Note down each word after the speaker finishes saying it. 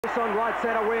On right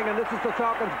centre wing, and this is the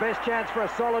Falcons' best chance for a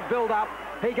solid build-up.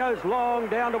 He goes long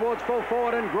down towards full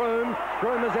forward, and Groom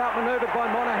is outmanoeuvred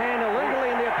by Monaghan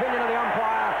illegally in the opinion of the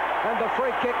umpire, and the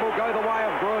free kick will go the way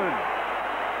of Groom.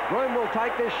 Groom will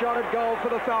take this shot at goal for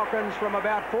the Falcons from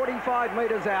about 45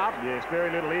 metres out. Yes, very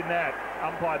little in that.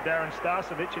 Umpire Darren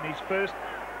Starcevic in his first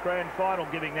grand final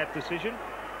giving that decision.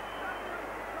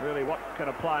 Really, what can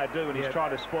a player do when he's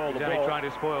trying to spoil the ball? Exactly, trying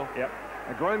to spoil.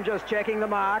 Yep. Groom just checking the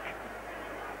mark.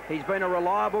 He's been a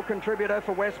reliable contributor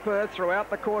for West Perth throughout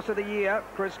the course of the year,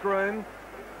 Chris Groom.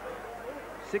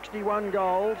 61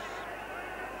 goals.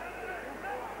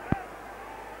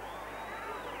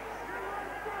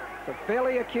 It's a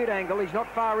fairly acute angle. He's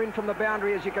not far in from the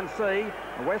boundary, as you can see.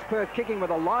 And West Perth kicking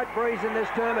with a light breeze in this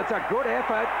term. It's a good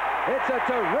effort. It's a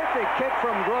terrific kick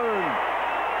from Groom.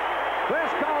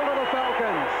 First goal to the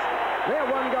Falcons. They're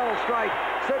 1 goal straight.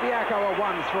 Subiaco are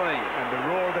 1-3. And the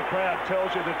roar of the crowd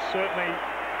tells you that certainly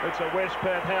it's a West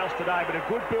Perth house today, but a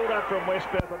good build-up from West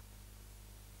Perth.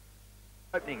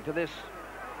 Opening to this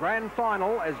grand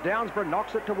final as Downsborough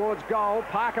knocks it towards goal.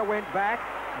 Parker went back.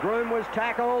 Groom was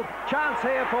tackled. Chance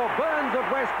here for Burns of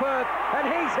West Perth, and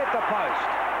he's hit the post.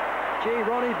 Gee,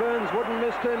 Ronnie Burns wouldn't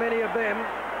miss too many of them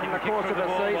in the course of the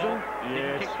season.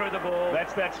 Yes. Kick through the ball.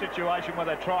 That's that situation where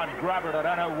they try and grab it. I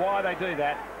don't know why they do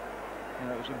that.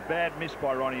 It was a bad miss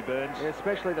by Ronnie Burns. Yeah,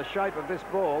 especially the shape of this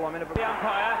ball. I mean, if The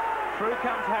umpire, through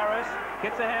comes Harris,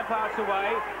 gets a hand pass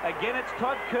away. Again, it's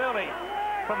Todd Curley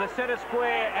from the centre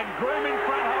square, and Groom in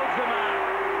front holds the mark.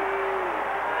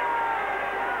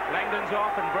 Langdon's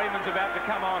off, and Breeman's about to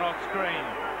come on off screen.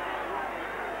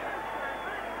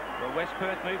 Well, West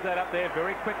Perth moved that up there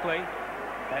very quickly,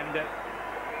 and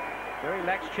very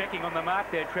lax checking on the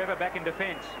mark there. Trevor back in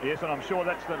defence. Yes, and I'm sure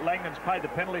that's that Langdon's paid the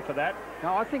penalty for that.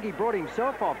 No, I think he brought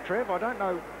himself off, Trev. I don't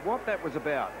know what that was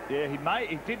about. Yeah, he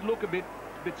did look a bit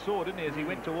sore, didn't he, as he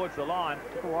went towards the line.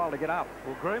 Took a while to get up.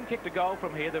 Well, Groom kicked a goal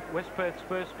from here, the West Perth's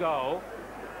first goal.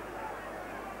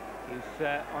 He's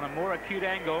on a more acute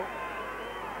angle.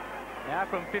 Now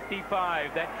from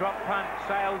 55, that drop punt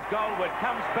sails goalward,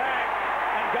 comes back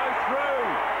and goes through.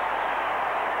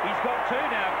 He's got 2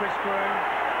 now, Chris Groom,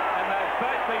 and they've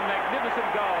both been magnificent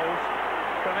goals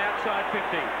from outside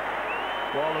 50.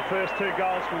 Well, the first 2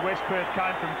 goals for West Perth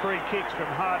came from free kicks from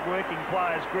hard-working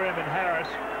players, Groom and Harris.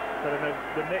 But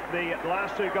the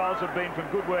last 2 goals have been from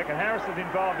good work, and Harris is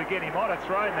involved again. He might have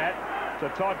thrown that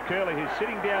to Todd Curley, who's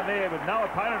sitting down there with no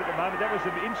opponent at the moment. That was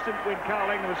the instant when Carl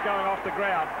Langdon was going off the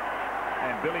ground.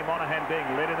 And Billy Monaghan being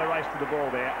led in the race to the ball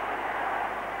there.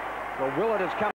 Well, Willett has come